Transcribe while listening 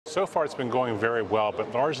So far, it's been going very well,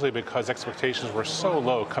 but largely because expectations were so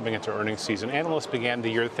low coming into earnings season. Analysts began the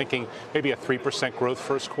year thinking maybe a 3% growth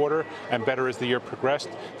first quarter and better as the year progressed.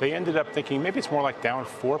 They ended up thinking maybe it's more like down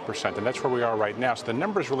 4%, and that's where we are right now. So the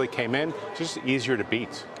numbers really came in, just easier to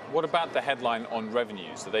beat. What about the headline on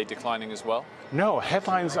revenues? Are they declining as well? No,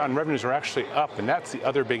 headlines on revenues are actually up, and that's the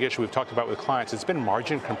other big issue we've talked about with clients. It's been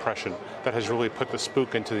margin compression that has really put the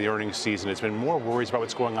spook into the earnings season. It's been more worries about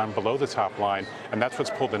what's going on below the top line, and that's what's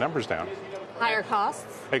pulled the numbers down. Higher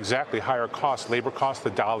costs? Exactly, higher costs. Labor costs, the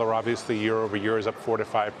dollar obviously year over year is up 4 to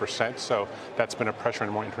 5%, so that's been a pressure on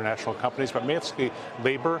more international companies, but mainly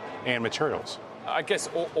labor and materials. I guess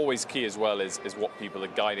always key as well is what people are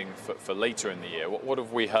guiding for later in the year. What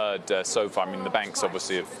have we heard so far? I mean, the banks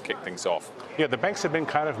obviously have kicked things off. Yeah, the banks have been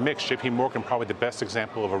kind of mixed. JP Morgan probably the best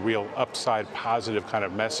example of a real upside positive kind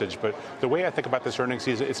of message. But the way I think about this earnings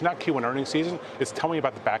season, it's not Q1 earnings season, it's telling me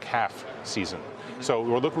about the back half season. So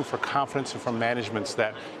we're looking for confidence from managements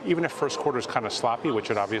that even if first quarter is kind of sloppy,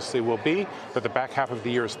 which it obviously will be, that the back half of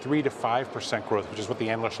the year is 3 to 5% growth, which is what the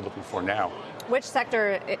analysts are looking for now. Which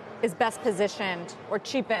sector is best positioned or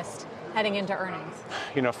cheapest heading into earnings?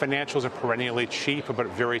 You know, financials are perennially cheap, but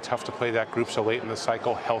very tough to play that group so late in the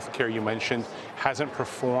cycle. Healthcare, you mentioned, hasn't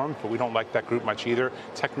performed, but we don't like that group much either.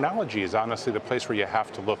 Technology is honestly the place where you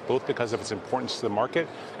have to look, both because of its importance to the market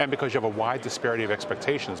and because you have a wide disparity of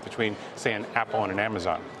expectations between, say, an Apple and an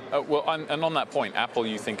Amazon. And on that point, Apple,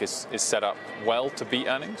 you think, is set up well to beat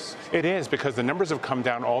earnings? It is, because the numbers have come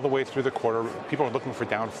down all the way through the quarter. People are looking for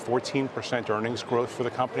down 14% earnings growth for the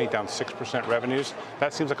company, down 6% revenues.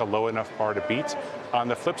 That seems like a low enough bar to beat. On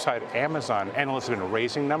the flip side, Amazon, analysts have been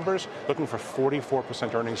raising numbers, looking for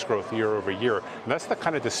 44% earnings growth year over year. And that's the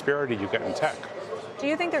kind of disparity you get in tech. Do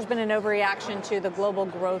you think there's been an overreaction to the global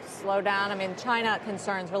growth slowdown? I mean, China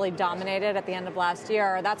concerns really dominated at the end of last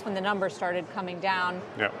year. That's when the numbers started coming down.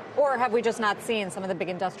 Yeah. Or have we just not seen some of the big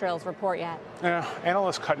industrials report yet? Yeah,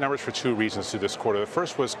 analysts cut numbers for two reasons through this quarter. The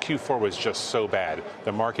first was Q4 was just so bad.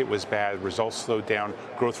 The market was bad, results slowed down,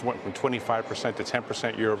 growth went from 25% to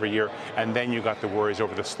 10% year over year, and then you got the worries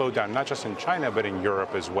over the slowdown, not just in China, but in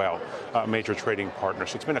Europe as well, major trading partners.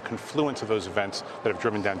 So it's been a confluence of those events that have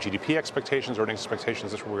driven down GDP expectations, earnings expectations.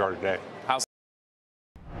 That's where we are today.